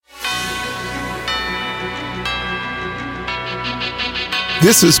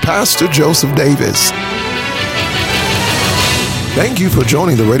This is Pastor Joseph Davis. Thank you for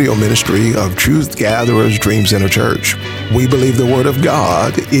joining the radio ministry of Truth Gatherers Dream Center Church. We believe the Word of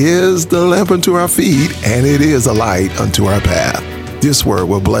God is the lamp unto our feet, and it is a light unto our path. This Word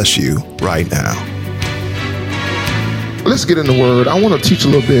will bless you right now. Let's get in the Word. I want to teach a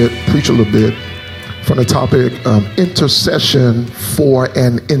little bit, preach a little bit from the topic intercession for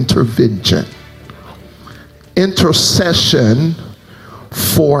an intervention. Intercession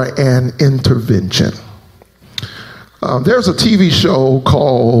for an intervention. There's a TV show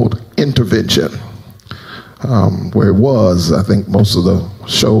called Intervention, where it was. I think most of the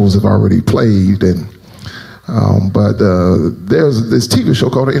shows have already played, but there's this TV show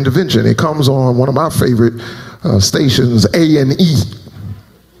called Intervention. It comes on one of my favorite stations, A&E.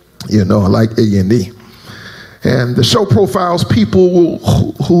 You know, I like A&E. And the show profiles people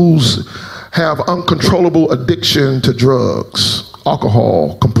who have uncontrollable addiction to drugs,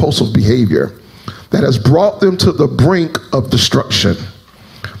 alcohol, compulsive behavior that has brought them to the brink of destruction.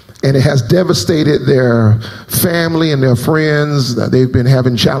 And it has devastated their family and their friends. They've been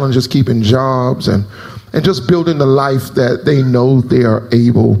having challenges keeping jobs and just building the life that they know they are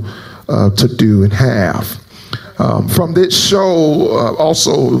able to do and have. From this show,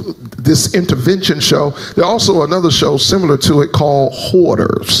 also this intervention show, there's also another show similar to it called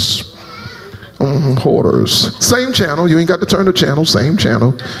Hoarders. Hoarders. Same channel. You ain't got to turn the channel. Same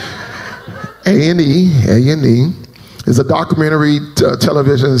channel. A&E is a documentary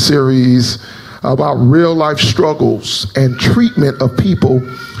television series about real life struggles and treatment of people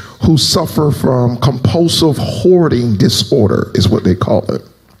who suffer from compulsive hoarding disorder, is what they call it.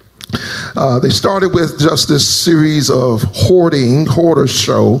 They started with just this series of Hoarders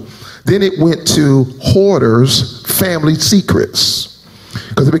show. Then it went to Hoarders Family Secrets,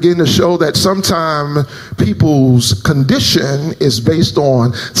 because it began to show that sometimes people's condition is based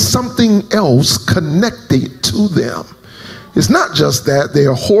on something else connected to them. It's not just that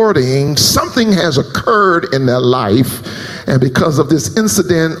they're hoarding. Something has occurred in their life, and because of this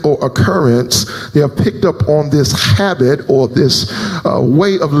incident or occurrence, they have picked up on this habit or this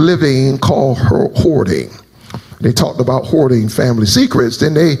way of living called hoarding. They talked about hoarding family secrets.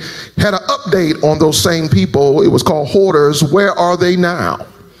 Then they had an update on those same people. It was called Hoarders. Where are they now?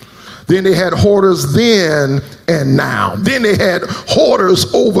 Then they had Hoarders then and now. Then they had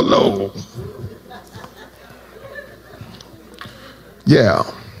Hoarders Overload. Yeah.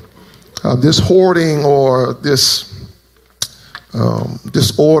 This hoarding or this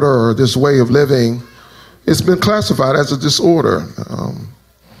disorder or this way of living, it's been classified as a disorder.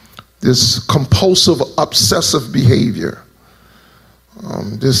 This compulsive, obsessive behavior,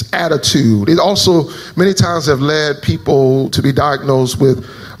 this attitude. It also many times have led people to be diagnosed with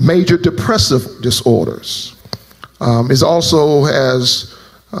major depressive disorders. It also has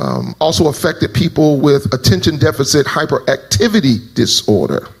affected people with attention deficit hyperactivity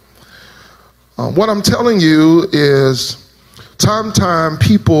disorder. What I'm telling you is, time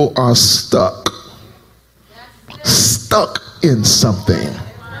people are stuck in something.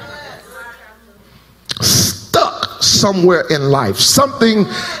 Stuck somewhere in life. Something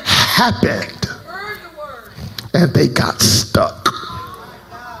happened and they got stuck.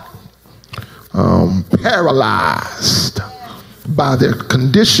 Paralyzed by their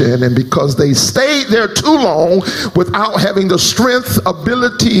condition, and because they stayed there too long without having the strength,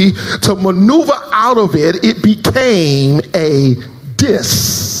 ability to maneuver out of it, it became a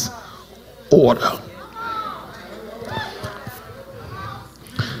disorder.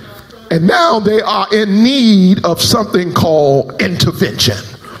 And now they are in need of something called intervention.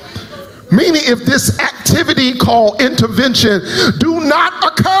 Meaning, if this activity called intervention do not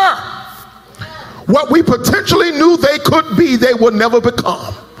occur, what we potentially knew they could be, they will never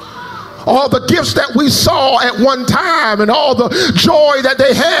become. All the gifts that we saw at one time and all the joy that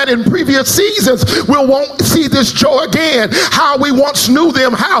they had in previous seasons, we won't see this joy again. How we once knew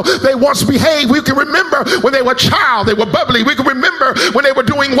them, how they once behaved. We can remember when they were a child, they were bubbly. We can remember when they were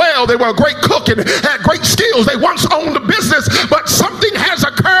doing well, they were a great cook and had great skills. They once owned a business, but something has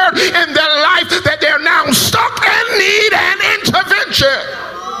occurred in their life that they're now stuck and need an intervention.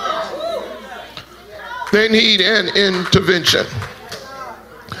 They need an intervention.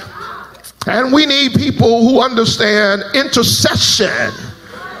 And we need people who understand intercession,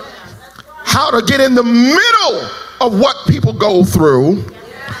 how to get in the middle of what people go through.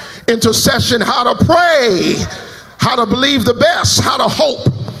 Intercession, how to pray, how to believe the best, how to hope,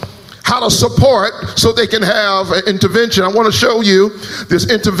 how to support so they can have an intervention. I want to show you this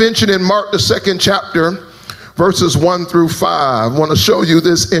intervention in Mark the 2nd chapter, verses 1 through 5. I want to show you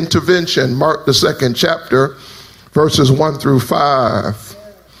this intervention, Mark the 2nd chapter, verses 1 through 5.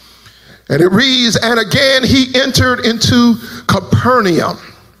 And it reads, and again he entered into Capernaum.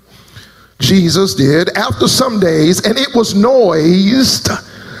 Jesus did, after some days, and it was noised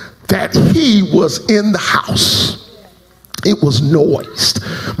that he was in the house. It was noised,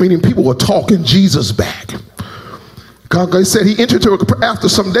 meaning people were talking Jesus back. God said he entered after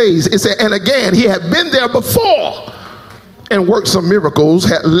some days. It said, and again, he had been there before and worked some miracles,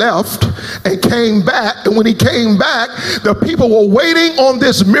 had left and came back. And when he came back, the people were waiting on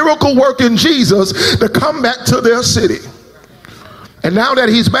this miracle working Jesus to come back to their city. And now that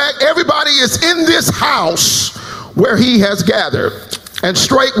he's back, everybody is in this house where he has gathered. And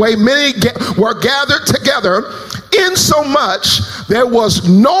straightway many were gathered together, insomuch there was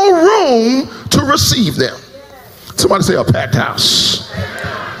no room to receive them. Somebody say a packed house.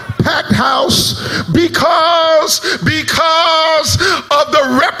 Packed house because of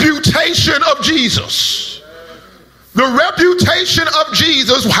the reputation of Jesus. The reputation of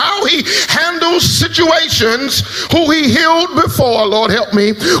Jesus, how he handles situations, who he healed before, Lord help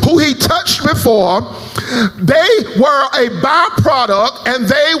me, who he touched before. They were a byproduct and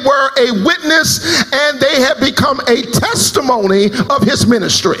they were a witness and they had become a testimony of his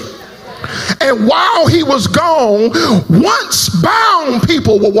ministry. And while he was gone, once bound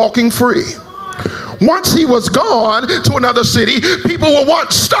people were walking free. Once he was gone to another city, people were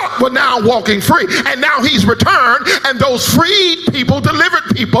once stuck but now walking free. And now he's returned, and those freed people,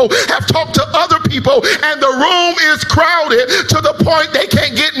 delivered people, have talked to other people, and the room is crowded to the point they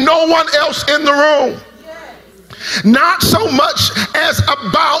can't get no one else in the room. Not so much as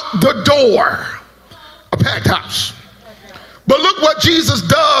about the door. A packed house. But look what Jesus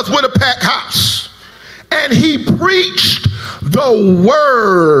does with a packed house. And he preached the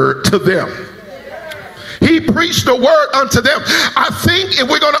word to them. He preached the word unto them. I think if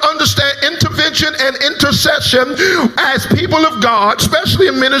we're going to understand intervention and intercession as people of God, especially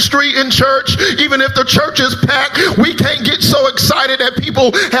in ministry, in church, even if the church is packed, we can't get so excited that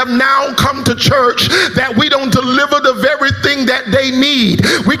people have now come to church that we don't deliver the very thing that they need.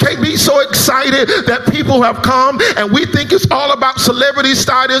 We can't be so excited that people have come and we think it's all about celebrity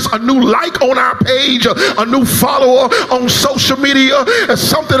status, a new like on our page, a new follower on social media,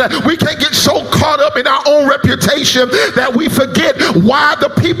 something that we can't get so caught up in our own reputation that we forget why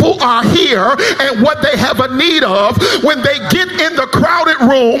the people are here and what they have a need of. When they get in the crowded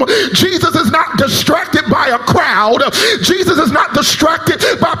room, Jesus is not distracted by a crowd. Jesus is not distracted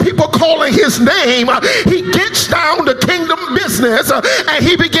by people calling his name. He gets down to kingdom business and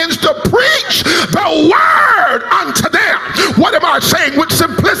he begins to preach the word unto them. What am I saying with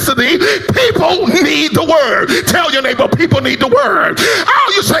simplicity? People need the word. Tell your neighbor, people need the word.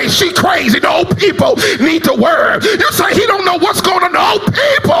 Oh, you say she crazy. No, people need the word. You say he don't know what's going on. No,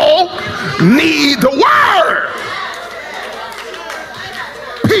 people need the word.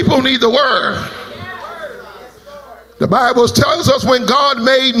 People need the word. The Bible tells us when God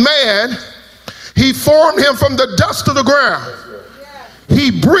made man, he formed him from the dust of the ground.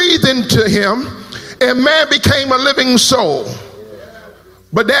 He breathed into him and man became a living soul.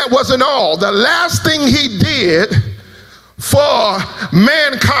 But that wasn't all. The last thing he did for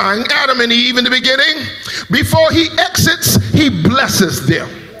mankind, Adam and Eve in the beginning, before he exits, he blesses them.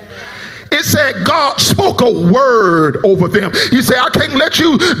 It said God spoke a word over them. He said, I can't let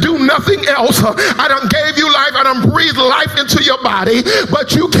you do nothing else. I done gave you life. I done breathed life into your body,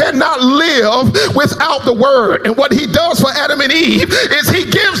 but you cannot live without the word. And what he does for Adam and Eve is he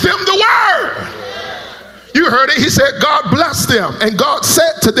gives them the word. You heard it. He said, God blessed them. And God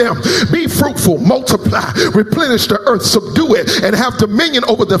said to them, be fruitful, multiply, replenish the earth, subdue it, and have dominion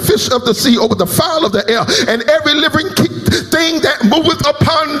over the fish of the sea, over the fowl of the air, and every living thing that moveth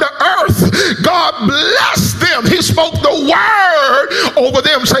upon the earth. God blessed them. He spoke the word over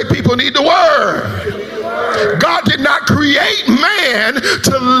them. Say, people need the word. God did not create man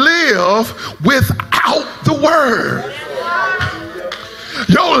to live without the word.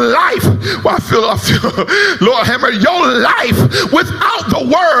 Your life, well, I feel, Lord Hammer, your life without the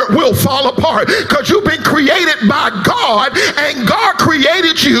word will fall apart, because you've been created by God, and God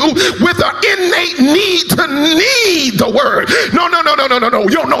created you with an innate need to need the word. No.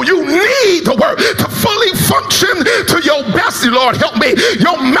 You need the word to fully function to your best, Lord help me,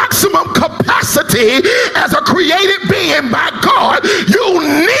 your maximum capacity as a created being by God. You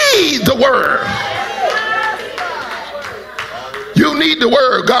need the word. You need the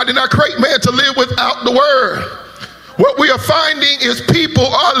word. God did not create man to live without the word. What we are finding is people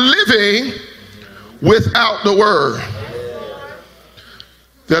are living without the word.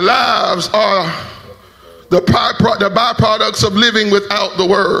 Their lives are the byproducts of living without the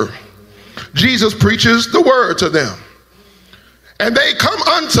word. Jesus preaches the word to them. And they come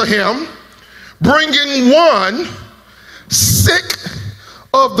unto him, bringing one sick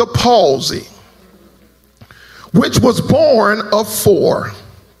of the palsy, which was born of 4.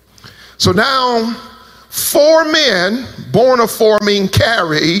 So now 4 men, born of 4 mean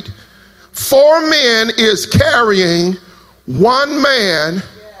carried. 4 men is carrying one man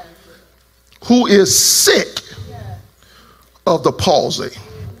who is sick of the palsy.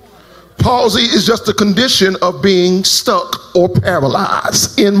 Palsy is just a condition of being stuck or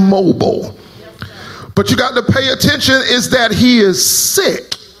paralyzed, immobile. But you got to pay attention is that he is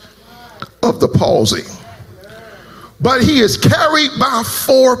sick of the palsy. But he is carried by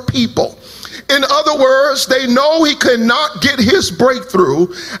 4 people. In other words, they know he cannot get his breakthrough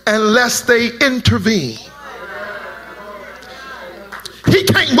unless they intervene. He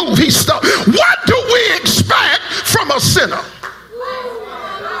can't move, he's stuck. What do we expect from a sinner?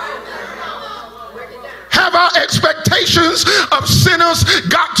 Have our expectations of sinners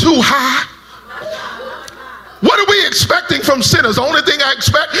got too high? What are we expecting from sinners? The only thing I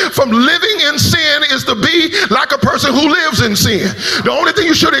expect from living in sin is to be like a person who lives in sin. The only thing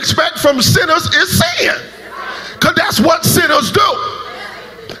you should expect from sinners is sin, because that's what sinners do.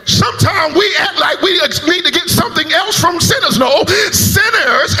 Sometimes we act like we need to get something else from sinners. No,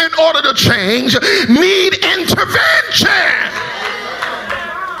 sinners, in order to change, need intervention.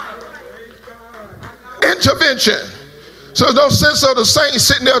 Intervention. So there's no sense of the saints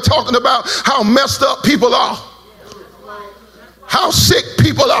sitting there talking about how messed up people are, how sick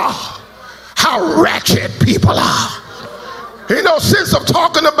people are, how ratchet people are. Ain't no sense of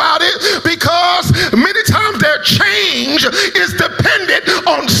talking about it, because many times their change is dependent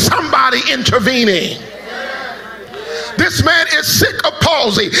on somebody intervening. This man is sick of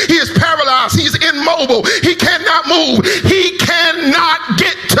palsy. He is paralyzed. He's immobile. He cannot move. He cannot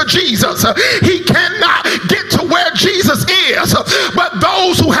get to Jesus. He cannot get to where Jesus is. But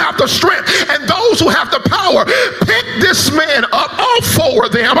those who have the strength and those who have the power pick this man up. All 4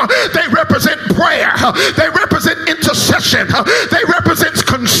 of them, they represent prayer. They represent intercession. They represent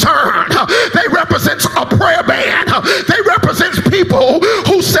concern. They represent a prayer band. They represent people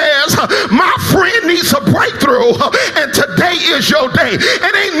who says, my friend needs a breakthrough, and today is your day.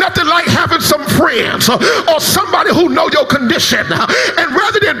 It ain't nothing like having some friends or somebody who know your condition, and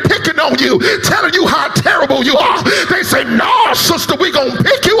rather than picking on you, telling you how terrible you are, they say, no, sister, we gonna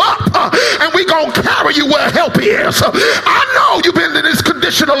pick you up and we gonna carry you where help is. I know you've been in this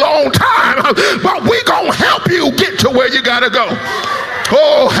condition a long time, but we gonna help you get to where you gotta go.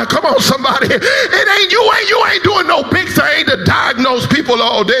 Oh, come on, somebody. You ain't doing no big thing to diagnose people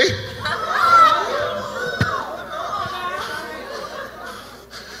all day.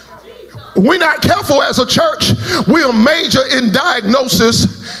 We're not careful as a church. We'll major in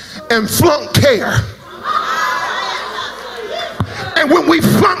diagnosis and flunk care. And when we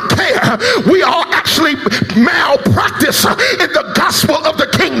flunk care, we are actually malpractice in the gospel of the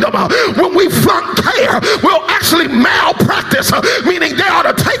kingdom. When we flunk care, we'll actually malpractice, meaning they ought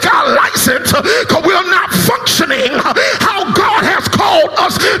to take our license because we're not functioning how God has called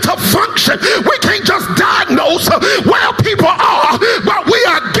us to function. We can't just diagnose where people are, but we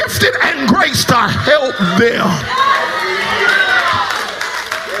are gifted and graced to help them.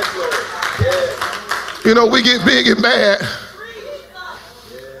 You know, we get big and bad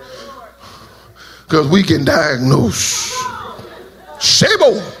because we can diagnose.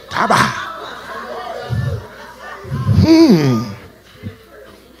 Sebo Taba.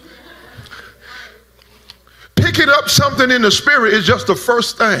 Picking up something in the spirit is just the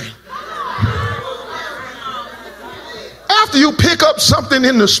first thing. After you pick up something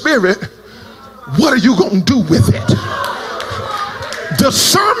in the spirit, what are you going to do with it?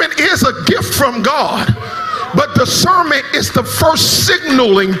 Discernment is a gift from God. But discernment is the first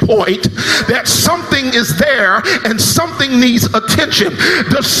signaling point that something is there and something needs attention.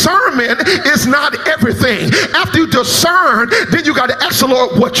 Discernment is not everything. After you discern, then you got to ask the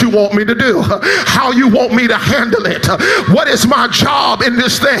Lord what you want me to do, how you want me to handle it, what is my job in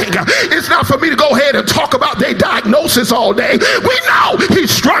this thing. It's not for me to go ahead and talk about their diagnosis all day. We know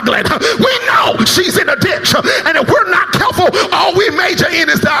he's struggling. We know she's in a ditch. And if we're not careful, all we major in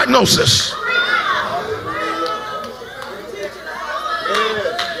is diagnosis.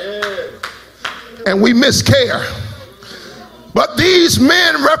 And we miscare. But these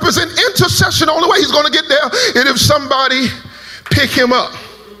men represent intercession. The only way he's going to get there is if somebody pick him up.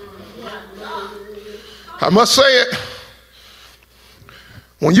 I must say it.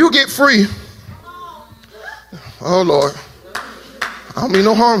 When you get free, oh Lord, I don't mean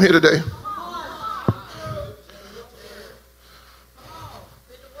no harm here today.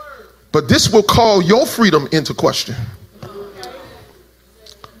 But this will call your freedom into question.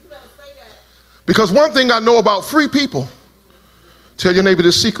 Because one thing I know about free people, tell your neighbor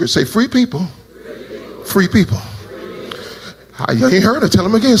this secret. Say, free people. Free people. You ain't heard it. Tell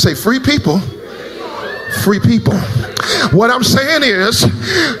them again. Say, free people. Free people. What I'm saying is,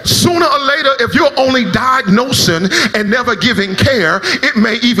 sooner or later, if you're only diagnosing and never giving care, it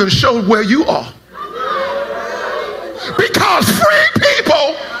may even show where you are. Because free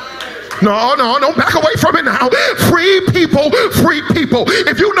people, no, don't back away from it now. Free people, free people.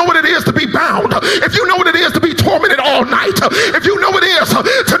 If you know what it is to be bound, if you know what it is to be tormented all night, if you know what it is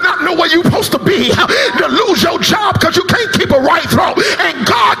to not know where you're supposed to be, to lose your job because you can't keep a right throat, and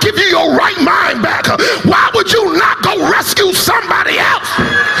God give you your right mind back, why would you not go rescue somebody else?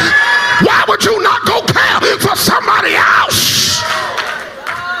 Why would you not go care for somebody else?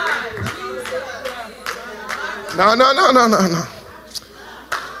 No.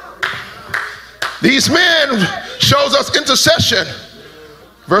 These men shows us intercession.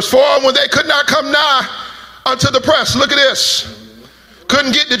 Verse 4, when they could not come nigh unto the press. Look at this.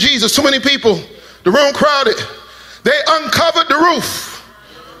 Couldn't get to Jesus. Too many people. The room crowded. They uncovered the roof.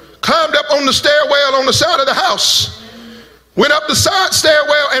 Climbed up on the stairwell on the side of the house. Went up the side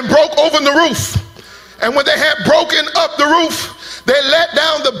stairwell and broke open the roof. And when they had broken up the roof, they let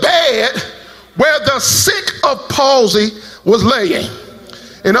down the bed where the sick of palsy was laying.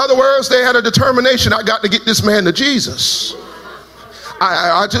 In other words, they had a determination. I got to get this man to Jesus.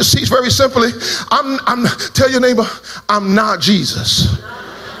 I just see very simply, tell your neighbor, I'm not Jesus,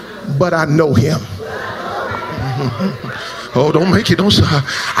 but I know him. Oh, don't make it. Don't.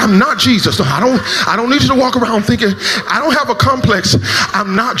 I'm not Jesus. I don't need you to walk around thinking I don't have a complex.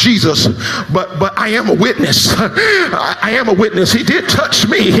 I'm not Jesus, but I am a witness. I am a witness. He did touch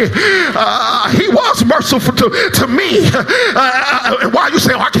me. He was merciful to me. And why you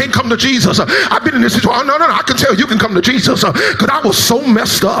say, oh, I can't come to Jesus? I've been in this situation. Oh, no. I can tell you can come to Jesus because I was so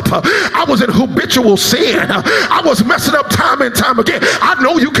messed up. I was in habitual sin. I was messing up time and time again. I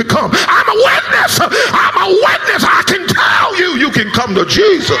know you can come. I'm a witness. I'm a witness. I can tell you can come to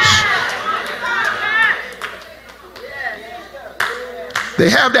Jesus. They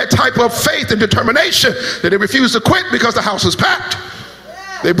have that type of faith and determination that they refuse to quit because the house is packed.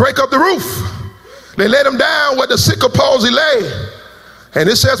 They break up the roof. They let him down where the sick of palsy lay. And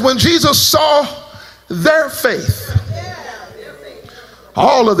it says when Jesus saw their faith,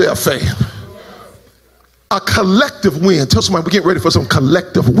 all of their faith, a collective win. Tell somebody we're getting ready for some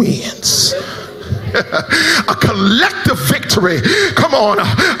collective wins. A collective victory. Come on,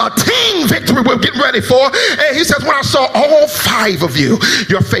 a team victory we're getting ready for. And he says, when I saw all five of you,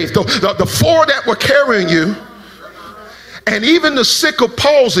 your faith, the four that were carrying you, and even the sick of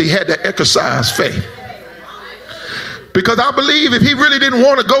palsy had to exercise faith. Because I believe if he really didn't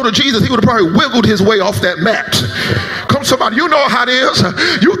want to go to Jesus, he would have probably wiggled his way off that mat. Come somebody, you know how it is.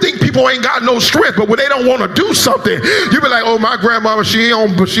 You think people ain't got no strength, but when they don't want to do something, you be like, oh, my grandmama, she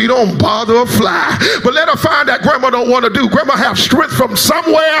don't bother a fly. But let her find that grandma don't want to do. Grandma have strength from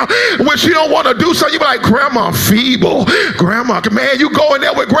somewhere when she don't want to do something. You be like, grandma feeble. Grandma, man, you go in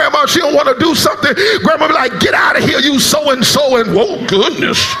there with grandma, she don't want to do something. Grandma be like, get out of here, you so-and-so, and whoa,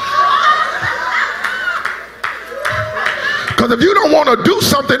 goodness. Because if you don't want to do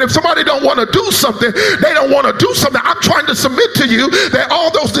something, if somebody don't want to do something, they don't want to do something. I'm trying to submit to you that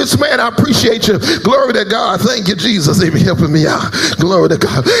although this man, I appreciate you. Glory to God. Thank you, Jesus. They've been helping me out. Glory to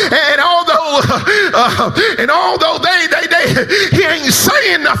God. And although he ain't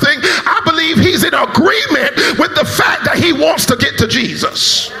saying nothing, I believe he's in agreement with the fact that he wants to get to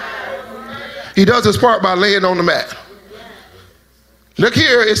Jesus. He does his part by laying on the mat. Look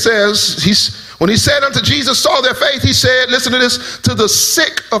here, it says, when he said unto Jesus, saw their faith, he said, listen to this, to the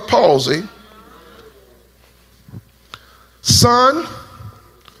sick of palsy, son,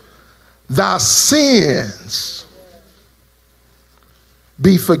 thy sins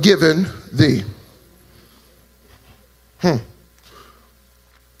be forgiven thee.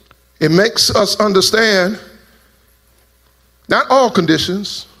 It makes us understand not all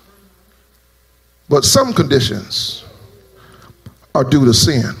conditions, but some conditions are due to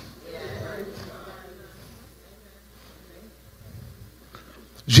sin.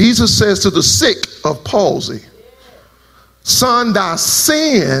 Jesus says to the sick of palsy, son, thy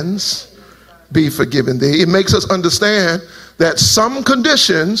sins be forgiven thee. It makes us understand that some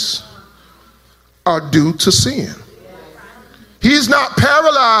conditions are due to sin. He's not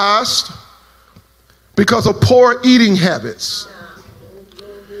paralyzed because of poor eating habits.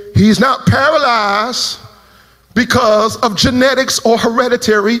 He's not paralyzed because of genetics or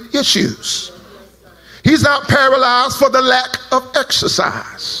hereditary issues. He's not paralyzed for the lack of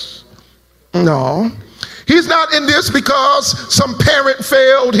exercise. No. He's not in this because some parent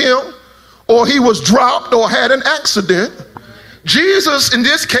failed him or he was dropped or had an accident. Jesus, in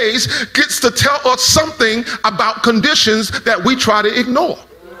this case, gets to tell us something about conditions that we try to ignore.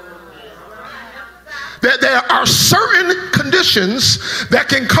 That there are certain conditions that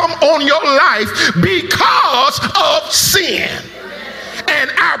can come on your life because of sin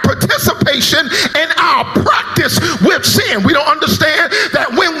and our participation and our practice with sin. We don't understand that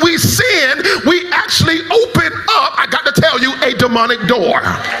when we sin, we actually open up, I got to tell you, a demonic door.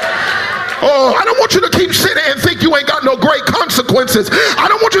 Oh, I don't want you to keep sinning and think you ain't got no great consequences. I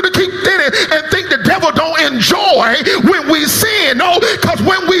don't want you to keep sinning and think the devil don't enjoy when we sin. No, because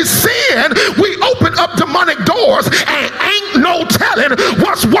when we sin, we open up demonic doors, and ain't no telling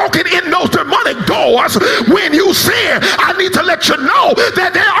what's walking in those demonic doors when you sin. I need to let you know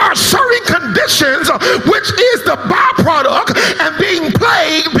that there are certain conditions which is the byproduct and being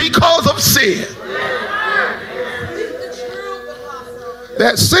plagued because of sin.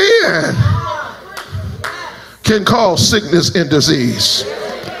 That sin can cause sickness and disease.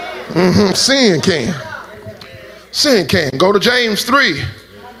 Sin can. Sin can. Go to James 3:13.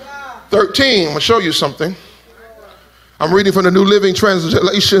 I'm going to show you something. I'm reading from the New Living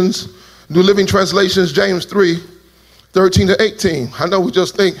Translations. James 3:13-18. I know we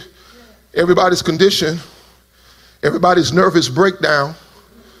just think everybody's condition, everybody's nervous breakdown,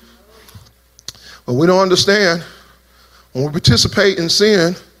 but we don't understand. When we participate in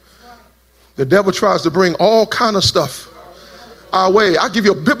sin, the devil tries to bring all kind of stuff our way. I'll give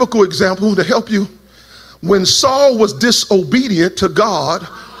you a biblical example to help you. When Saul was disobedient to God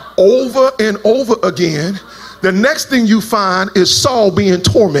over and over again, the next thing you find is Saul being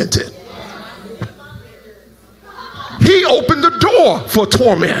tormented. He opened the door for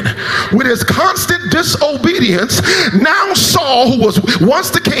torment with his constant disobedience. Now Saul, who was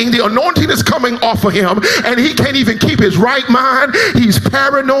once the king, the anointing is coming off of him, and he can't even keep his right mind. He's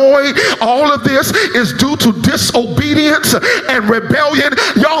paranoid. All of this is due to disobedience and rebellion.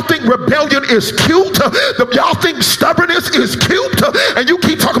 Y'all think rebellion is cute? Y'all think stubbornness is cute? And you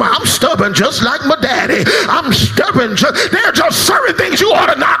keep talking about, I'm stubborn just like my daddy. I'm stubborn. There are just certain things you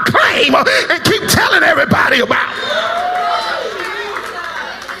ought to not claim and keep telling everybody about.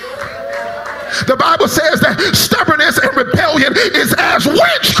 The Bible says that stubbornness and rebellion is as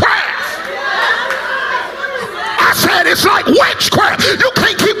witchcraft. I said it's like witchcraft. You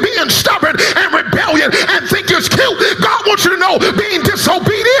can't keep being stubborn and rebellion and think it's cute. God wants you to know being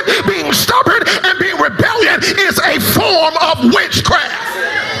disobedient, being stubborn, and being rebellion is a form of witchcraft.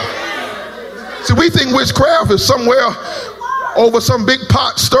 See, we think witchcraft is somewhere over some big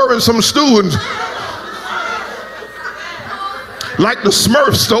pot stirring some stew, and like the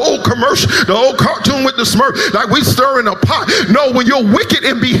Smurfs, the old commercial, the old cartoon with the Smurfs, like we stir in a pot. No, when you're wicked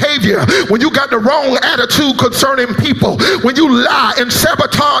in behavior, when you got the wrong attitude concerning people, when you lie and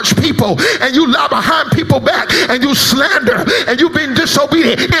sabotage people, and you lie behind people back, and you slander, and you've been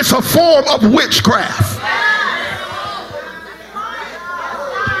disobedient, it's a form of witchcraft.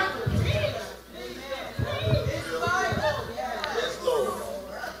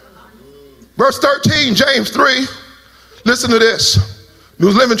 Verse 13, James 3. Listen to this. New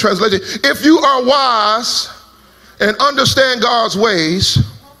Living Translation. If you are wise and understand God's ways,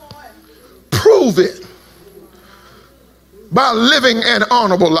 prove it by living an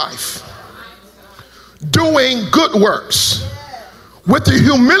honorable life, doing good works with the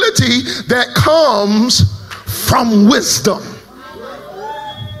humility that comes from wisdom.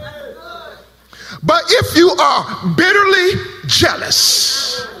 But if you are bitterly jealous,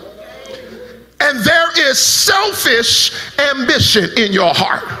 and there is selfish ambition in your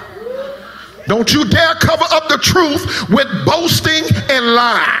heart, don't you dare cover up the truth with boasting and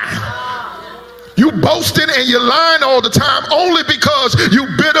lying. You boasting and you're lying all the time only because you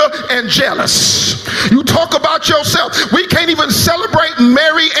bitter and jealous. You talk about yourself. We can't even celebrate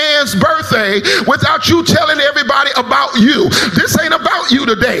Mary Ann's birthday without you telling everybody about you. This ain't about you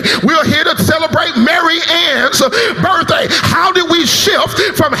today. We're here to celebrate Mary Ann's birthday. How did we shift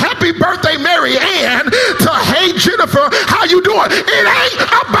from happy birthday Mary Ann to hey Jennifer, how you doing? It ain't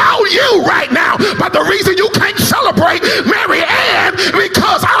about you right now. But the reason you can't celebrate Mary Ann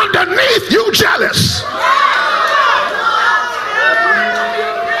because underneath you jealous.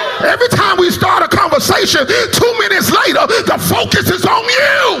 Every time we start a conversation, 2 minutes later, the focus is on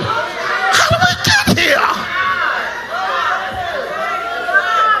you. How did we get here?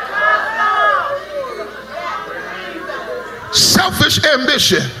 Selfish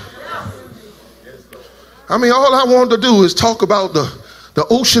ambition. I mean, all I wanted to do is talk about the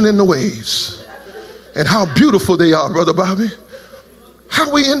ocean and the waves and how beautiful they are, Brother Bobby.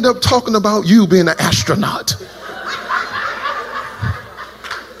 How we end up talking about you being an astronaut?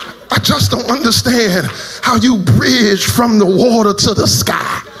 I just don't understand how you bridge from the water to the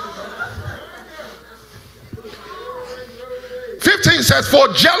sky. 15 says, for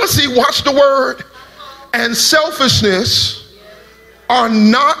jealousy, watch the word, and selfishness are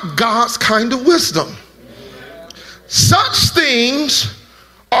not God's kind of wisdom. Such things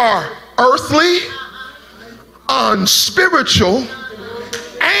are earthly, unspiritual,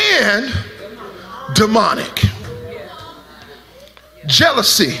 and demonic.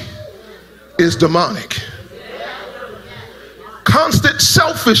 Jealousy is demonic. Constant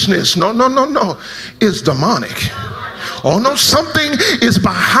selfishness, no, is demonic. Oh no, something is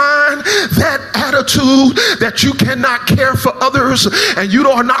behind that attitude that you cannot care for others and you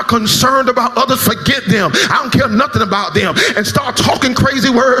are not concerned about others. Forget them. I don't care nothing about them. And start talking crazy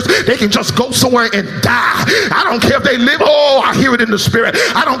words. They can just go somewhere and die. I don't care if they live. Oh, I hear it in the spirit.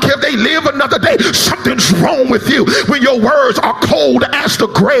 I don't care if they live another day. Something's wrong with you when your words are cold as the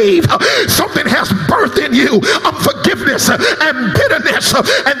grave. Something has birthed in you unforgiveness and bitterness,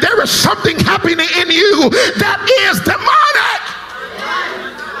 and there is something happening in you that is demonic.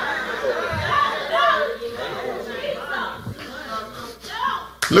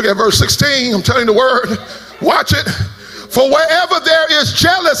 Look at verse 16. I'm telling you the word. Watch it. For wherever there is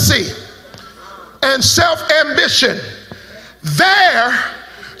jealousy and self-ambition, there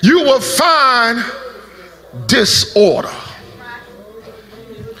you will find disorder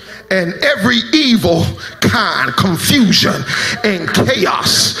and every evil kind, confusion and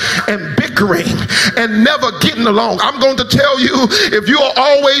chaos and bickering and never getting along. I'm going to tell you, if you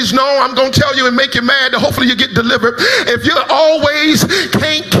always know, I'm going to tell you and make you mad, hopefully you get delivered. If you always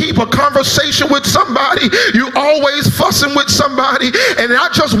can't keep a conversation with somebody, you always fussing with somebody, and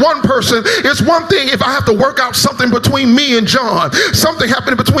not just one person. It's one thing if I have to work out something between me and John. Something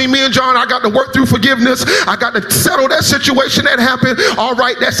happened between me and John. I got to work through forgiveness. I got to settle that situation that happened. All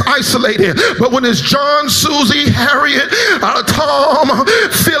right, that's isolated. But when it's John, Susie, Harriet, Tom,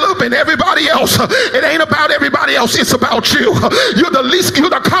 Philip, and everybody else, it ain't about everybody else. It's about you. You're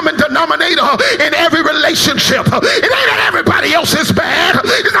the common denominator in every relationship. It ain't that everybody else is bad.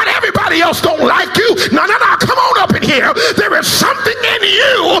 It's not everybody else don't like you. No. Come on up in here. There is something in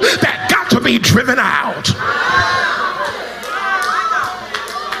you that got to be driven out.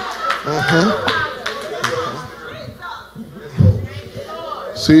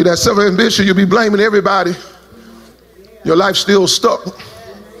 See, that self-ambition, you'll be blaming everybody. Your life's still stuck.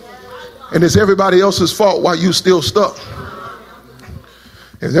 And it's everybody else's fault why you still stuck.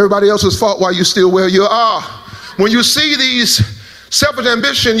 It's everybody else's fault why you still where you are. When you see these selfish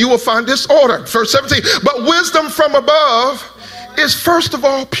ambition, you will find disorder. Verse 17, but wisdom from above is first of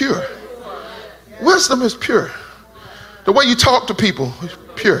all pure. Wisdom is pure. The way you talk to people is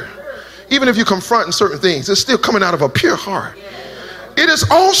pure. Even if you're confronting certain things, it's still coming out of a pure heart. It is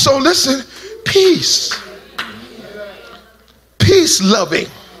also, listen, peace. Peace loving.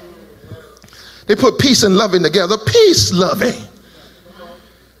 They put peace and loving together. Peace loving.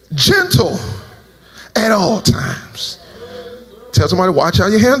 Gentle at all times. Tell somebody, watch how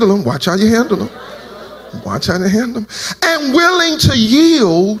you handle them. Watch how you handle them. Watch how you handle them. And willing to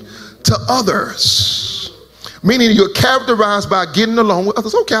yield to others. Meaning you're characterized by getting along with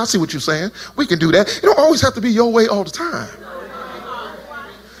others. Okay, I see what you're saying. We can do that. It don't always have to be your way all the time.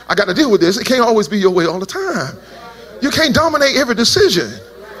 I got to deal with this. It can't always be your way all the time. You can't dominate every decision.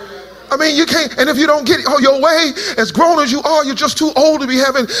 I mean, you can't, and if you don't get it your way, as grown as you are, you're just too old to be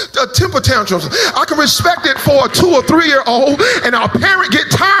having temper tantrums. I can respect it for a 2 or 3 year old, and a parent get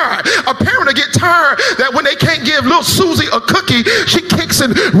tired. A parent will get tired that when they can't give little Susie a cookie, she kicks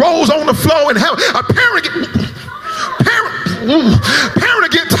and rolls on the floor and have a parent will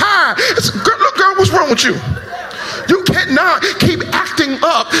get tired. Look, girl, what's wrong with you? You cannot keep acting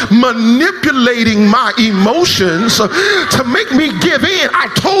up, manipulating my emotions to make me give in.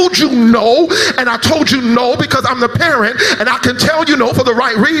 I told you no, and I told you no because I'm the parent, and I can tell you no for the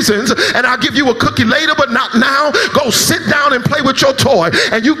right reasons, and I'll give you a cookie later, but not now. Go sit down and play with your toy.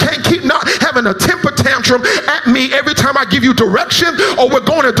 And you can't keep not having a temper tantrum at me every time I give you direction, or we're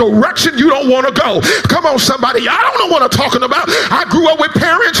going a direction you don't want to go. Come on, somebody. I don't know what I'm talking about. I grew up with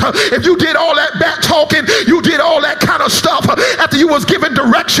parents. If you did all that back talking, you did all that kind of stuff after you was given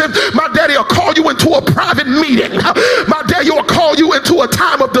direction, my daddy will call you into a private meeting. My daddy will call you into a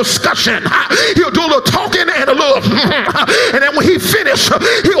time of discussion. He'll do a little talking and a little and then when he finished,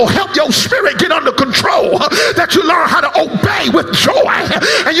 he'll help your spirit get under control, that you learn how to obey with joy,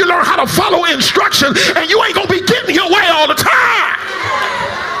 and you learn how to follow instruction, and you ain't gonna be getting your way all the time.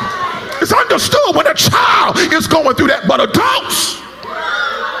 It's understood when a child is going through that, but adults,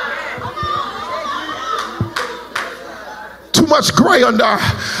 much gray under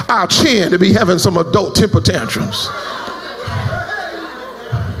our chin to be having some adult temper tantrums.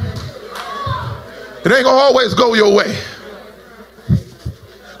 It ain't gonna always go your way.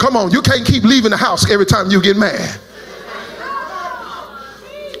 Come on, you can't keep leaving the house every time you get mad.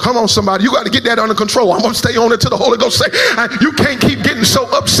 Come on, somebody, you got to get that under control. I'm going to stay on it till the Holy Ghost say, you can't keep getting so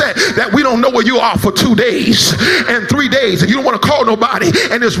upset that we don't know where you are for 2 days and 3 days and you don't want to call nobody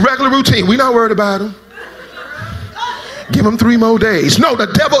and it's regular routine. We're not worried about them. Give them 3 more days. No, the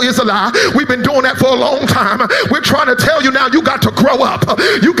devil is a lie. We've been doing that for a long time. We're trying to tell you now, you got to grow up.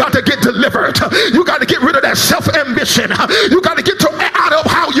 You got to get delivered. You got to get rid of that self-ambition. You got to get out of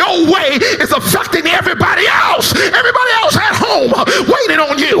how your way is affecting everybody else. Everybody else at home waiting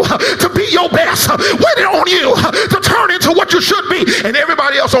on you to be your best, waiting on you to turn into what you should be, and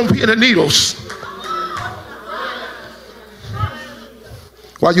everybody else on pins and needles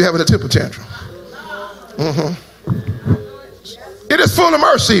while you having a temper tantrum. It is full of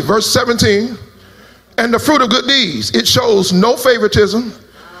mercy, verse 17, and the fruit of good deeds. It shows no favoritism,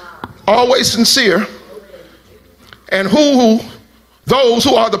 always sincere, and those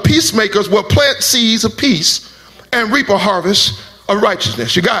who are the peacemakers will plant seeds of peace and reap a harvest of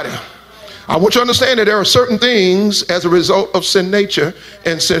righteousness. You got it. I want you to understand that there are certain things as a result of sin nature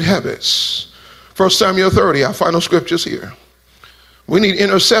and sin habits. 1 Samuel 30, our final scriptures here. We need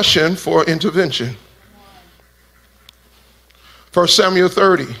intercession for intervention. 1 Samuel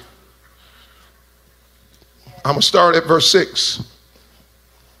 30. I'm going to start at verse 6.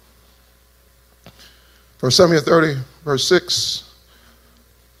 1 Samuel 30, verse 6.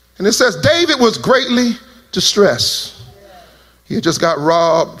 And it says, David was greatly distressed. He had just got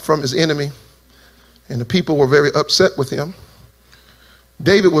robbed from his enemy, and the people were very upset with him.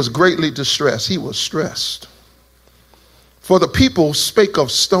 David was greatly distressed. He was stressed. For the people spake of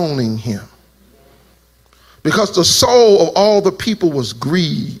stoning him, because the soul of all the people was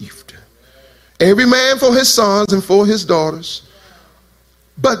grieved, every man for his sons and for his daughters.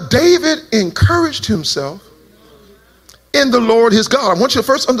 But David encouraged himself in the Lord his God. I want you to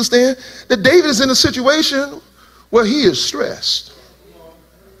first understand that David is in a situation where he is stressed.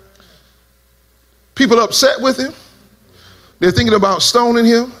 People are upset with him. They're thinking about stoning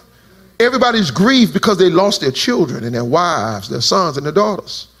him. Everybody's grieved because they lost their children and their wives, their sons and their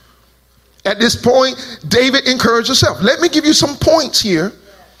daughters. At this point, David encouraged himself. Let me give you some points here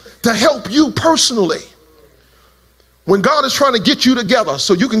to help you personally. When God is trying to get you together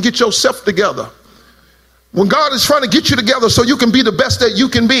so you can get yourself together. When God is trying to get you together so you can be the best that you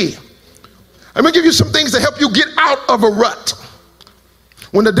can be. Let me give you some things to help you get out of a rut.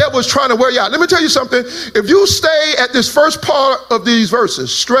 When the devil is trying to wear you out. Let me tell you something. If you stay at this first part of these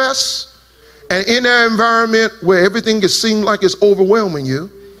verses, stress, and in an environment where everything seems like it's overwhelming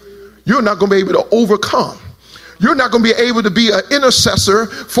you, you're not going to be able to overcome. You're not going to be able to be an intercessor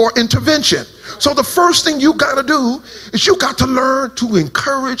for intervention. So the first thing you got to do is you got to learn to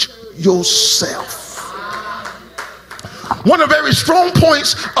encourage yourself. One of the very strong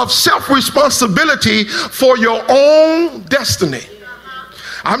points of self-responsibility for your own destiny.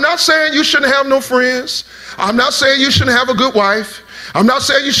 I'm not saying you shouldn't have no friends. I'm not saying you shouldn't have a good wife. I'm not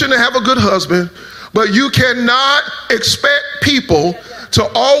saying you shouldn't have a good husband. But you cannot expect people to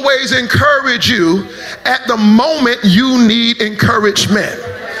always encourage you at the moment you need encouragement.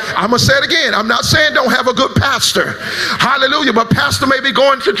 I'm going to say it again. I'm not saying don't have a good pastor. Hallelujah. But pastor may be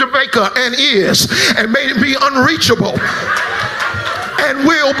going to Jamaica and is, and may be unreachable and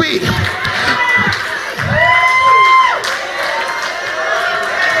will be.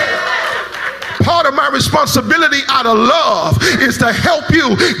 Part of my responsibility out of love is to help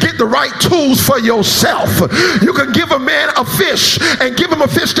you get the right tools for yourself. You can give a man a fish and give him a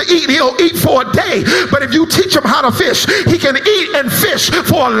fish to eat. He'll eat for a day. But if you teach him how to fish, he can eat and fish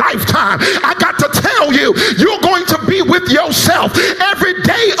for a lifetime. I got to tell you, you're going to be with yourself every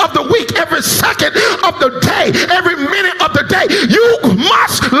day of the week, every second of the day, every minute of the day. You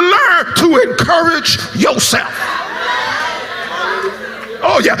must learn to encourage yourself.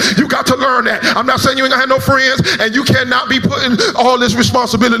 Oh yeah, you got to learn that. I'm not saying you ain't gonna have no friends, and you cannot be putting all this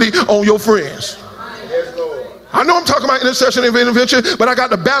responsibility on your friends. I know I'm talking about intercession and intervention, but I got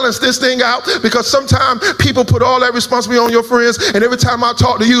to balance this thing out, because sometimes people put all that responsibility on your friends, and every time I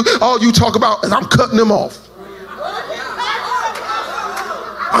talk to you, all you talk about is I'm cutting them off.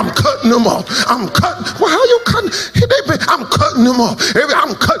 I'm cutting them off. I'm cutting. Well, how you cutting? I'm cutting them off.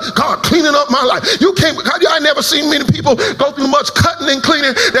 I'm cutting. God cleaning up my life. You can't. I never seen many people go through much cutting and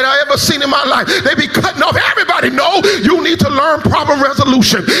cleaning that I ever seen in my life. They be cutting off everybody. No, you need to learn problem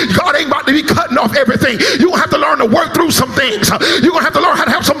resolution. God ain't about to be cutting off everything. You have to learn to work through some things. You're gonna have to learn how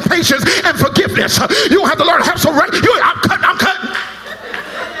to have some patience and forgiveness. You have to learn to have some right. I'm cutting.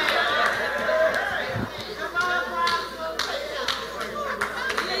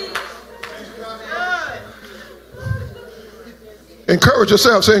 Encourage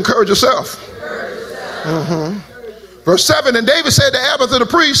yourself. Say, encourage yourself. Verse 7, and David said to Abiathar the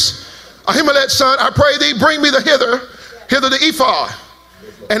priest, Ahimelech's son, I pray thee, bring me hither the ephod.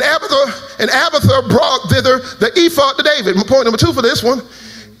 And Abiathar brought thither the ephod to David. Point number 2 for this one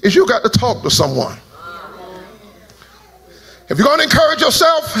is you got to talk to someone. If you're going to encourage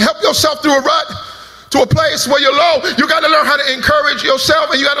yourself, help yourself through a rut, to a place where you're low, you got to learn how to encourage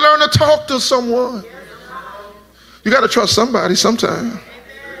yourself, and you got to learn to talk to someone. You got to trust somebody sometime.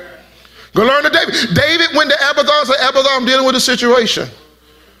 Go learn to David. David went to Abiathar and said, Abiathar, I'm dealing with a situation.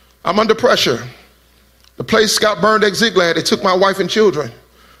 I'm under pressure. The place got burned at Ziklag. They took my wife and children.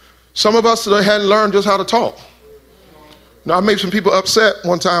 Some of us today hadn't learned just how to talk. Now, I made some people upset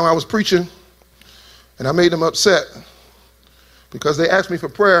one time. I was preaching, and I made them upset because they asked me for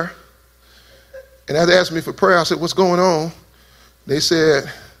prayer. And as they asked me for prayer, I said, what's going on? They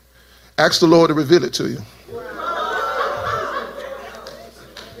said, ask the Lord to reveal it to you.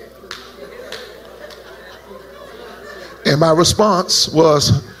 And my response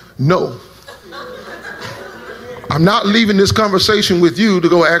was, no. I'm not leaving this conversation with you to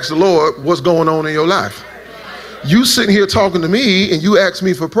go ask the Lord what's going on in your life. You sitting here talking to me and you ask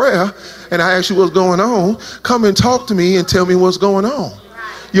me for prayer and I ask you what's going on. Come and talk to me and tell me what's going on.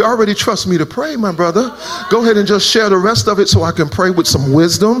 You already trust me to pray, my brother. Go ahead and just share the rest of it so I can pray with some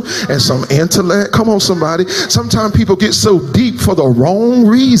wisdom and some intellect. Come on, somebody. Sometimes people get so deep for the wrong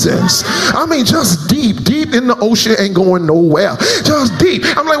reasons. I mean, just deep in the ocean ain't going nowhere. Just deep.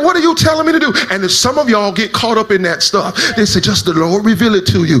 I'm like, what are you telling me to do? And if some of y'all get caught up in that stuff, they say, just the Lord reveal it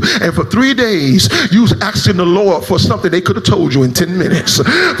to you. And for 3 days, you was asking the Lord for something they could have told you in 10 minutes.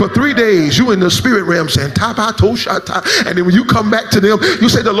 For 3 days, you in the spirit realm saying, "Tapa to shata," and then when you come back to them, you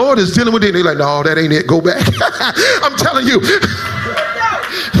say, the Lord is dealing with it. And they're like, no, that ain't it. Go back. I'm telling you.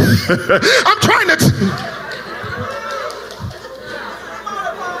 I'm trying to.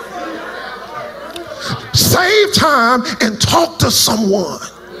 Save time and talk to someone.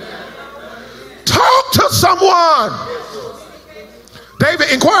 Talk to someone.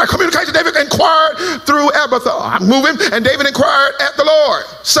 David inquired, communication, David inquired through Abiathar. I'm moving, and David inquired at the Lord,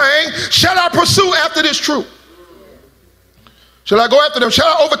 saying, shall I pursue after this troop? Shall I go after them? Shall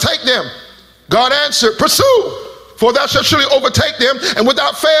I overtake them? God answered, pursue, for thou shalt surely overtake them, and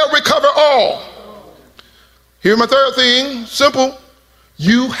without fail recover all. Here's my third thing, simple.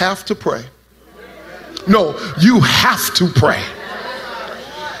 You have to pray. No, you have to pray.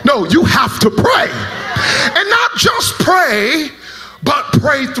 No, you have to pray. And not just pray, but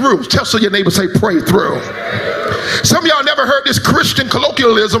pray through. Tell so your neighbor, say pray through. Some of y'all never heard this Christian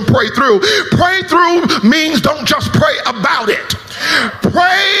colloquialism, pray through. Pray through means don't just pray about it.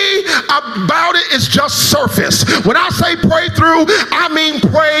 Pray about it is just surface. When I say pray through, I mean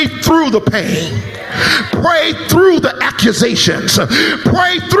pray through the pain. Pray through the accusations.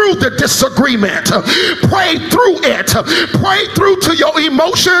 Pray through the disagreement. Pray through it. Pray through till your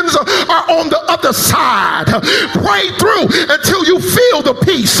emotions are on the other side. Pray through until you feel the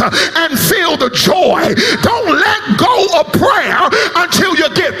peace and feel the joy. Don't let go of prayer until you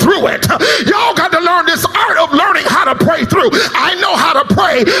get through it. Y'all got to learn this art of learning how to pray through. I know how to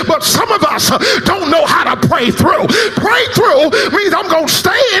pray, but some of us don't know how to pray through. Pray through means I'm going to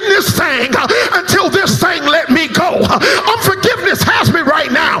stay in this thing until this thing let me go. Unforgiveness has me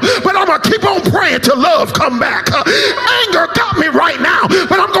right now, but I'm going to keep on praying till love come back. Anger got me right now,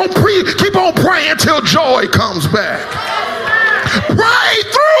 but I'm going to keep on praying till joy comes back. Pray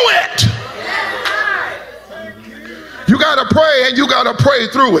through it. You got to pray, and you got to pray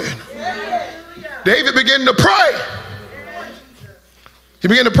through it. David began to pray. He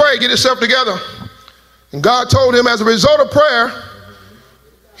began to pray, get himself together. And God told him as a result of prayer,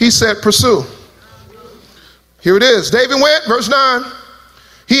 he said, pursue. Here it is. David went, verse 9.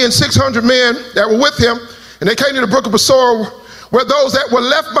 He and 600 men that were with him, and they came to the brook of Besor, where those that were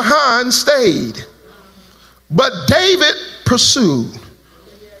left behind stayed. But David pursued.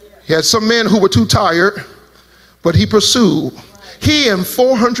 He had some men who were too tired, but he pursued. He and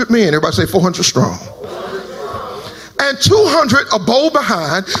 400 men, everybody say 400 strong. And 200 a bow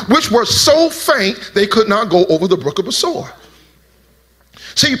behind, which were so faint they could not go over the brook of Besor.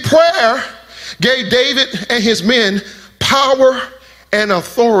 See, prayer gave David and his men power and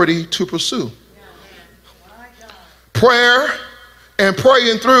authority to pursue. Prayer and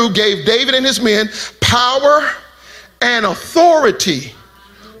praying through gave David and his men power and authority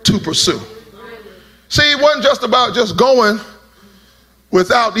to pursue. See, it wasn't just about just going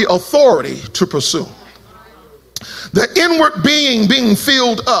without the authority to pursue. The inward being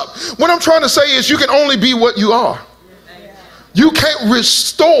filled up. What I'm trying to say is you can only be what you are. You can't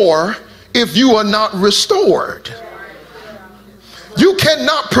restore if you are not restored.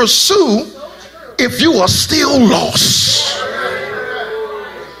 cannot pursue if you are still lost.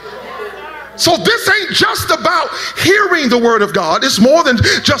 So this ain't just about hearing the word of God. It's more than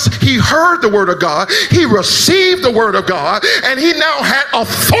just he heard the word of God. He received the word of God, and he now had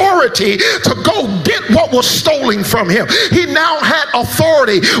authority to go get what was stolen from him. He now had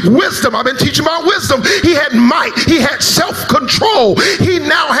authority, wisdom. I've been teaching about wisdom. He had might. He had self-control. He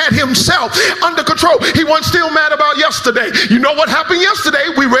now had himself under control. He wasn't still mad about yesterday. You know what happened yesterday?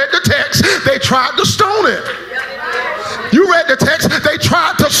 We read the text. They tried to stone him. You read the text. They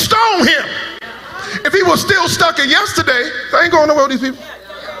tried to stone him. If he was still stuck in yesterday, I ain't going nowhere with these people.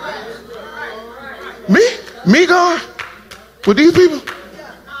 Me, God, with these people.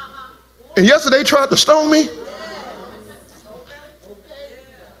 And yesterday tried to stone me.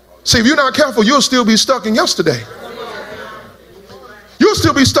 See, if you're not careful, you'll still be stuck in yesterday. You'll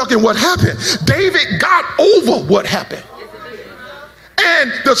still be stuck in what happened. David got over what happened.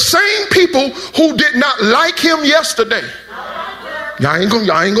 And the same people who did not like him yesterday, y'all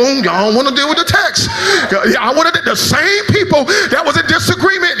don't want to deal with the text. I wanted the same people that was in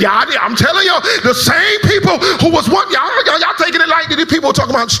disagreement. I'm telling y'all, the same people who was what y'all taking it like these people were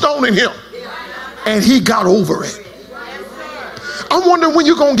talking about stoning him, and he got over it. I'm wondering when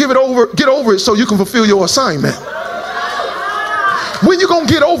you're gonna get over it so you can fulfill your assignment. When you gonna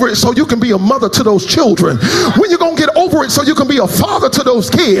get over it so you can be a mother to those children? When you gonna get over it so you can be a father to those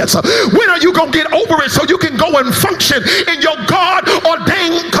kids? When are you gonna get over it so you can go and function in your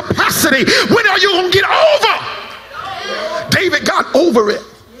God-ordained capacity? When are you gonna get over? David got over it.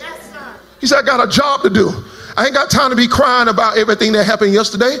 He said, I got a job to do. I ain't got time to be crying about everything that happened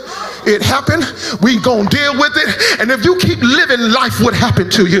yesterday. It happened. We gonna deal with it. And if you keep living, life would happen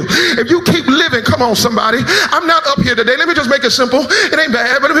to you. If you keep living, come on somebody. I'm not up here today. Let me just make it simple. It ain't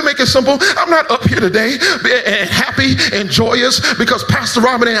bad, but let me make it simple. I'm not up here today and happy and joyous because Pastor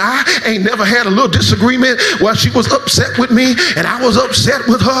Robin and I ain't never had a little disagreement where she was upset with me and I was upset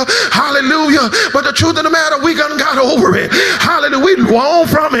with her. Hallelujah. But the truth of the matter, we done got over it. Hallelujah. We won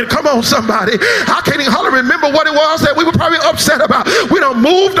from it. Come on somebody. I can't even hardly remember what it was that we were probably upset about. We done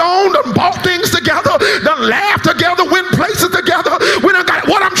moved on, done bought things together, done laughed together, went places together. We done got,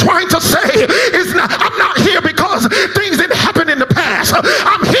 what I'm trying to say is I'm not here because things didn't happen in the past.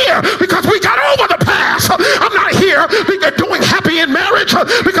 I'm here because we got over the past. I'm not here doing happy in marriage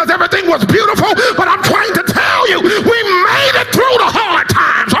because everything was beautiful, but I'm trying to tell you, we made it through the hard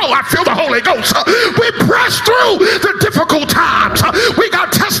times. Oh, I feel the Holy Ghost. We pressed through the difficult times. We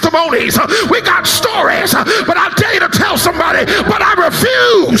got testimonies. We got stories. But I dare you to tell somebody, but I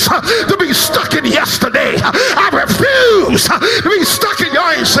refuse to be stuck in yesterday. I refuse to be stuck in,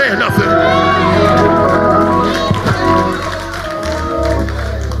 y'all ain't saying nothing.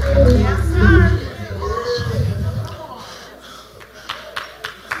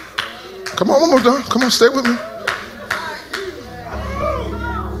 Come on, almost done. Come on, stay with me.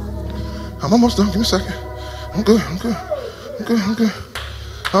 I'm almost done. Give me a second. I'm good.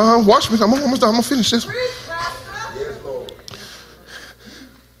 Watch me. I'm almost done. I'm gonna finish this one.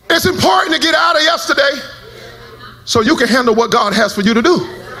 It's important to get out of yesterday so you can handle what God has for you to do.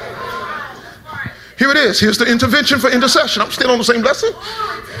 Here it is. Here's the intervention for intercession. I'm still on the same lesson.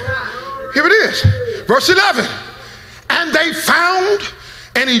 Here it is. Verse 11. And they found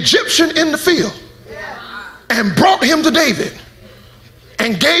an Egyptian in the field and brought him to David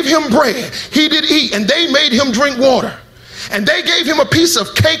and gave him bread. He did eat, and they made him drink water. And they gave him a piece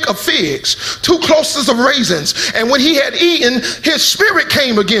of cake of figs, 2 clusters of raisins. And when he had eaten, his spirit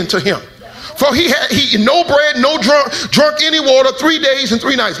came again to him. For he had eaten no bread, no drunk any water, 3 days and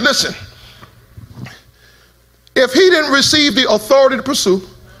 3 nights. Listen, if he didn't receive the authority to pursue,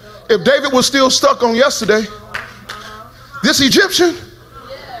 if David was still stuck on yesterday, this Egyptian,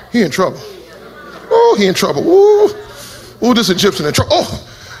 he in trouble. Oh, he in trouble. Ooh, this Egyptian in trouble. Oh,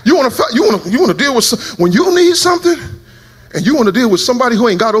 you want to deal with when you need something? And you want to deal with somebody who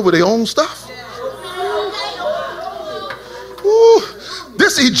ain't got over their own stuff? Ooh,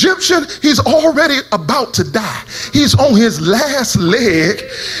 this Egyptian, he's already about to die. He's on his last leg.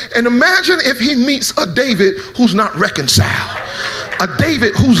 And imagine if he meets a David who's not reconciled. A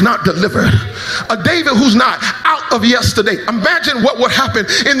David who's not delivered. A David who's not out of yesterday. Imagine what would happen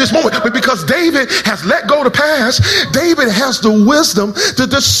in this moment. But because David has let go the past, David has the wisdom to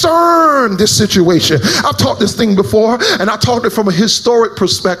discern this situation. I've taught this thing before, and I taught it from a historic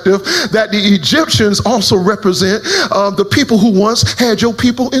perspective that the Egyptians also represent the people who once had your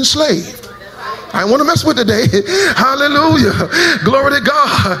people enslaved. I want to mess with today. Hallelujah. Glory to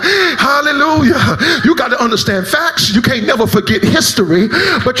God. Hallelujah. You got to understand facts. You can't never forget history,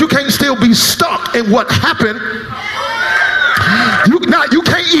 but you can't still be stuck in what happened.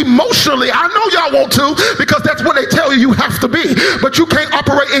 functionally. I know y'all want to, because that's what they tell you have to be. But you can't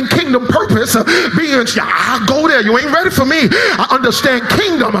operate in kingdom purpose being, I'll go there. You ain't ready for me. I understand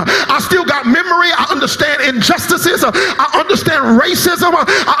kingdom. I still got memory. I understand injustices. I understand racism.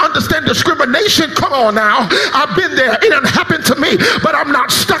 I understand discrimination. Come on now. I've been there. It didn't happen to me, but I'm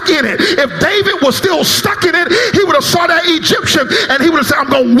not stuck in it. If David was still stuck in it, he would have saw that Egyptian and he would have said, I'm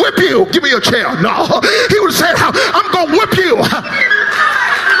going to whip you. Give me a chair. No. He would have said, I'm going to whip you.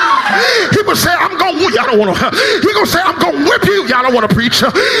 He would say, I'm going to, y'all don't want to, he going to say, I'm going to whip you. Y'all don't want to preach.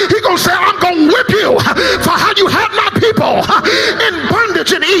 He going to say, I'm going to whip you for how you had my people in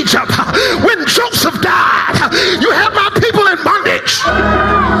bondage in Egypt. When Joseph died, you had my people in bondage.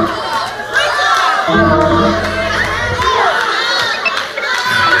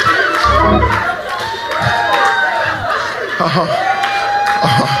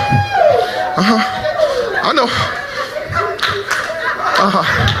 I know.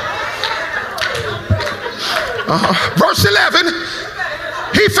 Verse 11,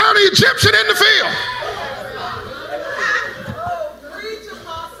 he found the Egyptian in the field.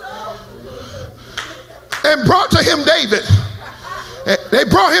 And brought to him David. They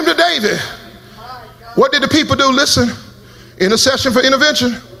brought him to David. What did the people do? Listen, intercession for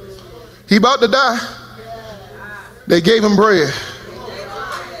intervention. He about to die. They gave him bread.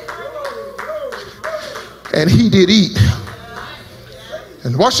 And he did eat.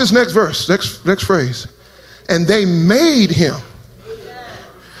 And watch this next verse, next phrase. And they made him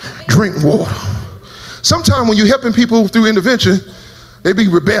drink water. Sometimes when you're helping people through intervention, they be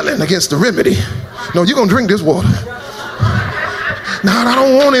rebelling against the remedy. No, you're going to drink this water. No, I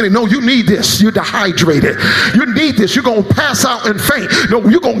don't want any. No, you need this. You're dehydrated. You need this. You're going to pass out and faint. No,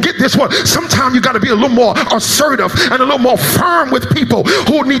 you're going to get this one. Sometimes you got to be a little more assertive and a little more firm with people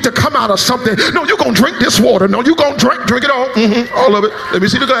who need to come out of something. No, you're going to drink this water. No, you're going to drink it all. All of it. Let me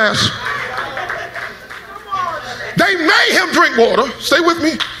see the glass. They made him drink water. Stay with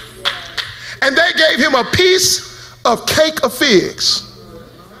me. And they gave him a piece of cake of figs,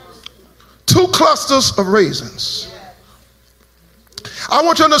 2 clusters of raisins. I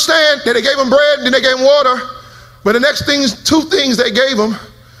want you to understand that they gave him bread and then they gave him water, but the next 2 things they gave him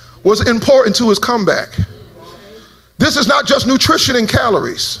was important to his comeback. This is not just nutrition and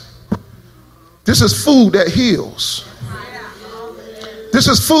calories. This is food that heals. This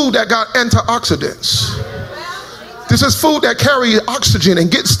is food that got antioxidants. This is food that carries oxygen and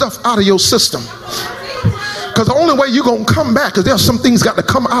gets stuff out of your system. Because the only way you're going to come back is there's some things got to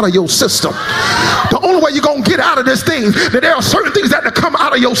come out of your system. The only way you're going to get out of this thing, that there are certain things that to come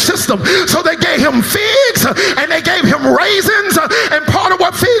out of your system. So they gave him figs and they gave him raisins. And part of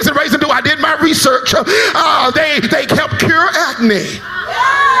what figs and raisins do, I did my research, they help cure acne.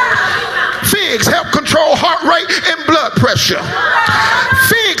 Figs help control heart rate and blood pressure.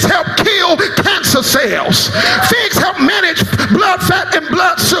 Figs help kill cancer cells. Figs help manage blood fat and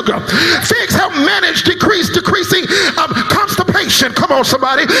blood sugar. Figs help manage decreasing constipation. Come on,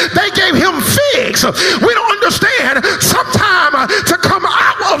 somebody. They gave him figs. We don't understand. Sometime to come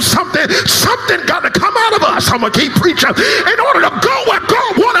out of something got to come out of us. I'm going to keep preaching. In order to go where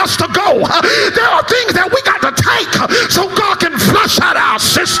God wants us to go, there are things that we got to take so God can flush out our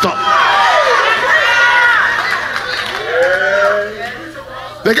system.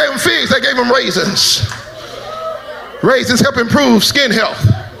 They gave him figs, they gave him raisins. Raisins help improve skin health.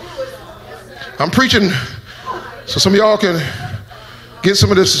 I'm preaching so some of y'all can get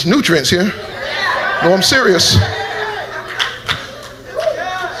some of this nutrients here. No, I'm serious.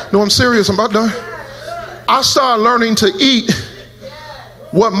 No, I'm serious. I'm about done. I started learning to eat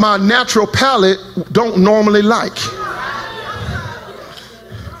what my natural palate don't normally like.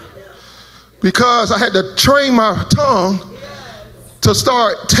 Because I had to train my tongue to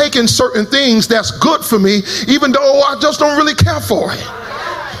start taking certain things that's good for me, even though I just don't really care for it.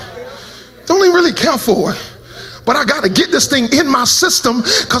 Don't even really care for it. But I got to get this thing in my system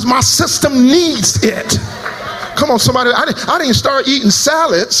because my system needs it. Come on, somebody. I didn't start eating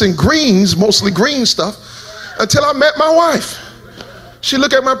salads and greens, mostly green stuff, until I met my wife. She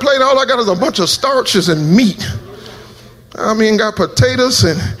looked at my plate, all I got is a bunch of starches and meat. I mean, got potatoes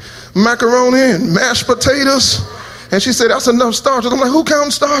and macaroni and mashed potatoes. And she said, that's enough starches. I'm like, who counting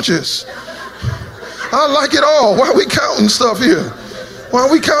starches? I like it all. Why are we counting stuff here? Why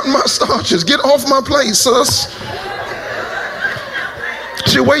are we counting my starches? Get off my plate, sus.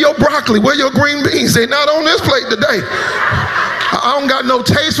 She said, where your broccoli? Where your green beans? They're not on this plate today. I don't got no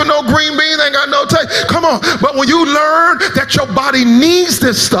taste for no green beans. Ain't got no taste. Come on. But when you learn that your body needs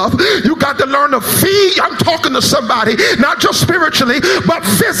this stuff, you got to learn to feed. I'm talking to somebody, not just spiritually, but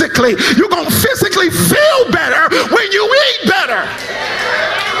physically. You're going to physically feel better when you eat better.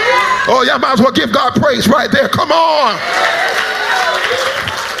 Oh, y'all might as well give God praise right there. Come on.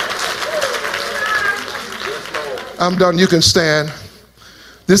 I'm done. You can stand.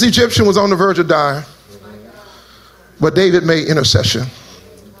 This Egyptian was on the verge of dying, but David made intercession.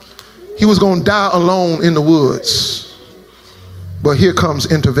 He was going to die alone in the woods, but here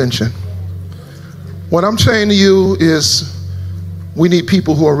comes intervention. What I'm saying to you is we need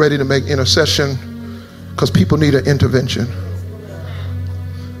people who are ready to make intercession, because people need an intervention.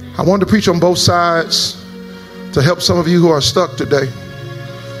 I wanted to preach on both sides to help some of you who are stuck today.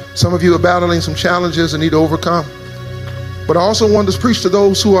 Some of you are battling some challenges and need to overcome. But I also wanted to preach to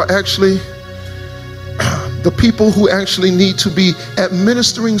those who are actually the people who actually need to be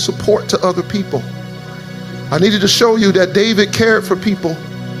administering support to other people. I needed to show you that David cared for people,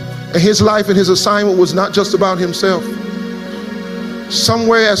 and his life and his assignment was not just about himself.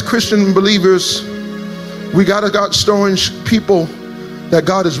 Somewhere as Christian believers, we gotta start showing people that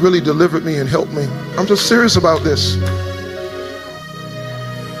God has really delivered me and helped me. I'm just serious about this.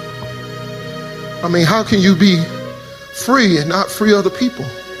 I mean, how can you be free and not free other people?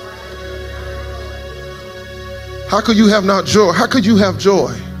 How could you have not joy? How could you have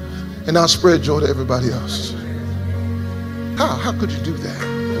joy and not spread joy to everybody else? How could you do that?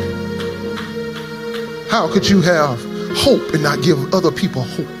 How could you have hope and not give other people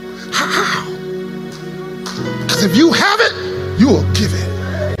hope? How? Because if you have it, you will give it.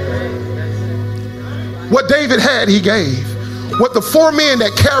 What David had, he gave. What the 4 men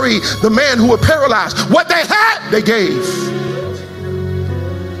that carried the man who was paralyzed, what they had, they gave.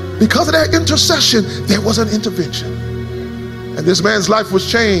 Because of that intercession, there was an intervention. And this man's life was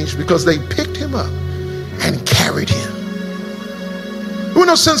changed because they picked him up and carried him. There was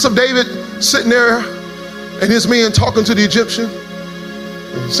no sense of David sitting there and his men talking to the Egyptian,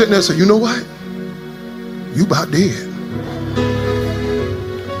 sitting there and saying, you know what? You about dead.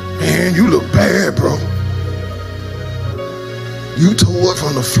 Man, you look bad, bro. You tore up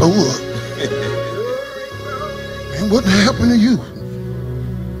from the floor up. Man, what happened to you?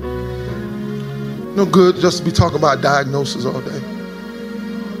 No good just to be talking about diagnosis all day.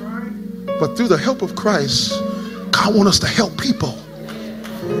 But through the help of Christ, God wants us to help people.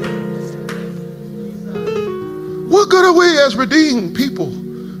 What good are we as redeemed people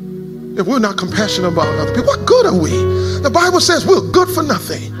if we're not compassionate about other people? What good are we? The Bible says we're good for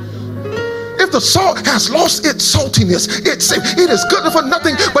nothing. If the salt has lost its saltiness, it is good for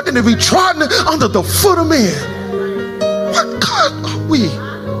nothing but then to be trodden under the foot of men. What good are we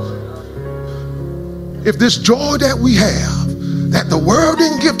if this joy that we have, that the world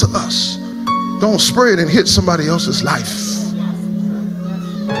didn't give to us, don't spread and hit somebody else's life?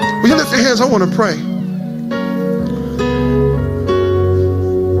 Will you lift your hands? I want to pray.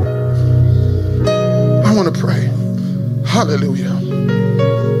 I want to pray. Hallelujah.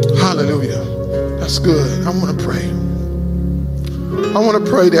 Hallelujah. That's good. I want to pray. I want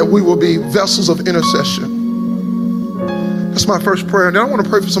to pray that we will be vessels of intercession. That's my first prayer. And then I want to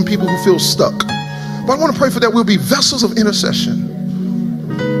pray for some people who feel stuck. But I want to pray for that we'll be vessels of intercession.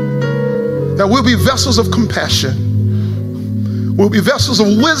 That we'll be vessels of compassion. We'll be vessels of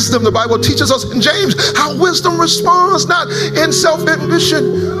wisdom. The Bible teaches us in James how wisdom responds not in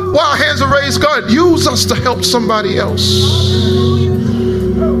self-ambition. While our hands are raised, God, use us to help somebody else.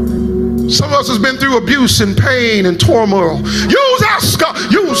 Some of us has been through abuse and pain and turmoil. Use us, God.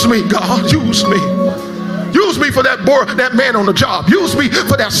 Use me, God. Use me. Use me for that boy, that man on the job. Use me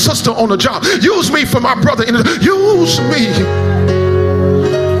for that sister on the job. Use me for my brother. Use me.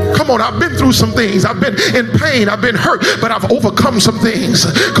 Come on, I've been through some things. I've been in pain. I've been hurt, but I've overcome some things.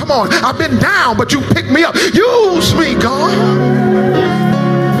 Come on, I've been down, but you picked me up. Use me, God.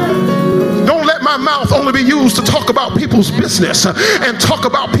 Don't let my mouth only be used to talk about people's business and talk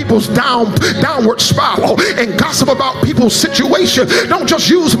about people's downward spiral and gossip about people's situation. Don't just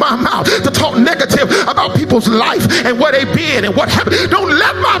use my mouth to talk negative about people's life and where they've been and what happened. Don't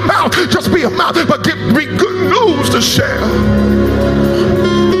let my mouth just be a mouth, but give me good news to share.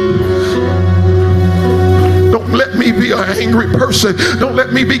 Don't let me be an angry person. Don't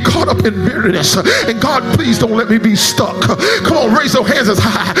let me be caught up in bitterness. And God, please don't let me be stuck. Come on, raise your hands as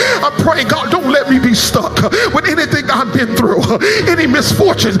high. I'm praying, God, don't let me be stuck with anything I've been through. Any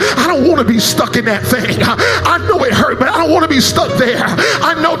misfortunes. I don't want to be stuck in that thing. I know it hurt, but I don't want to be stuck there.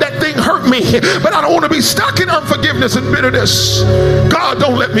 I know that thing hurt me, but I don't want to be stuck in unforgiveness and bitterness. God,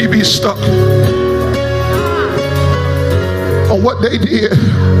 don't let me be stuck on what they did.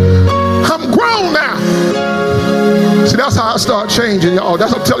 I'm grown now. See, that's how I start changing, y'all.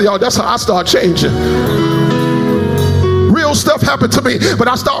 I'm telling y'all, that's how I start changing. real stuff happened to me. But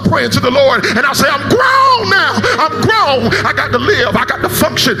I start praying to the Lord and I say, I'm grown now. I'm grown. I got to live. I got to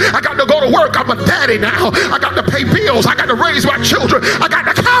function. I got to go to work. I'm a daddy now. I got to pay bills. I got to raise my children. I got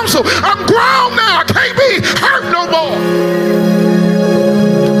to counsel. I'm grown now. I can't be hurt no more.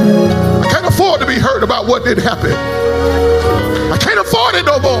 I can't afford to be hurt about what did happen. I can't afford it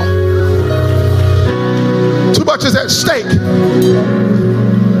no more. Too much is at stake.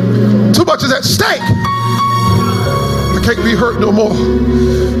 Too much is at stake. I can't be hurt no more.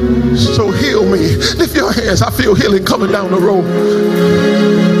 So heal me. Lift your hands. I feel healing coming down the road.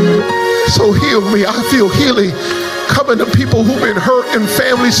 So heal me. I feel healing coming to people who've been hurt in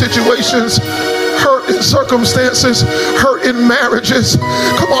family situations, hurt in circumstances, hurt in marriages.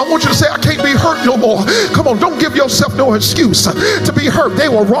 Come on, I want you to say, I can't be hurt no more. Come on, don't give yourself no excuse to be hurt. They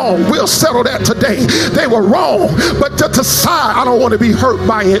were wrong. We'll settle that today. They were wrong. But to decide, I don't want to be hurt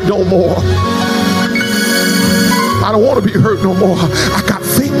by it no more. I don't want to be hurt no more. I got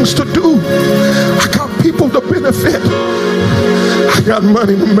things to do. I got people to benefit. I got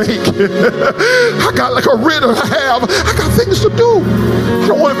money to make. I got like a riddle I have. I got things to do. I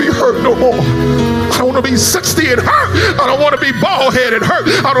don't want to be hurt no more. I don't want to be 60 and hurt. I don't want to be bald-headed hurt.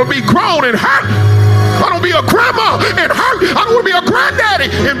 I don't want to be grown and hurt. I don't want to be a grandma and hurt. I don't want to be a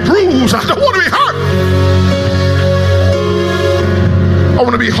granddaddy and bruised. I don't want to be hurt. I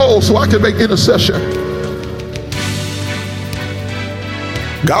want to be whole so I can make intercession.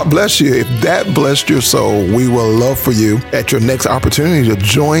 God bless you. If that blessed your soul, we will love for you at your next opportunity to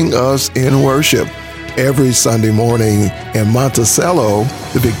join us in worship every Sunday morning in Monticello,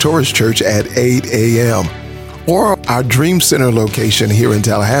 the Victorious Church at 8 a.m. or our Dream Center location here in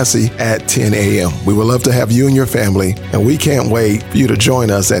Tallahassee at 10 a.m. We would love to have you and your family, and we can't wait for you to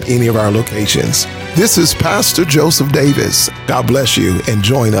join us at any of our locations. This is Pastor Joseph Davis. God bless you, and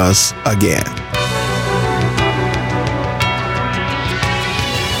join us again.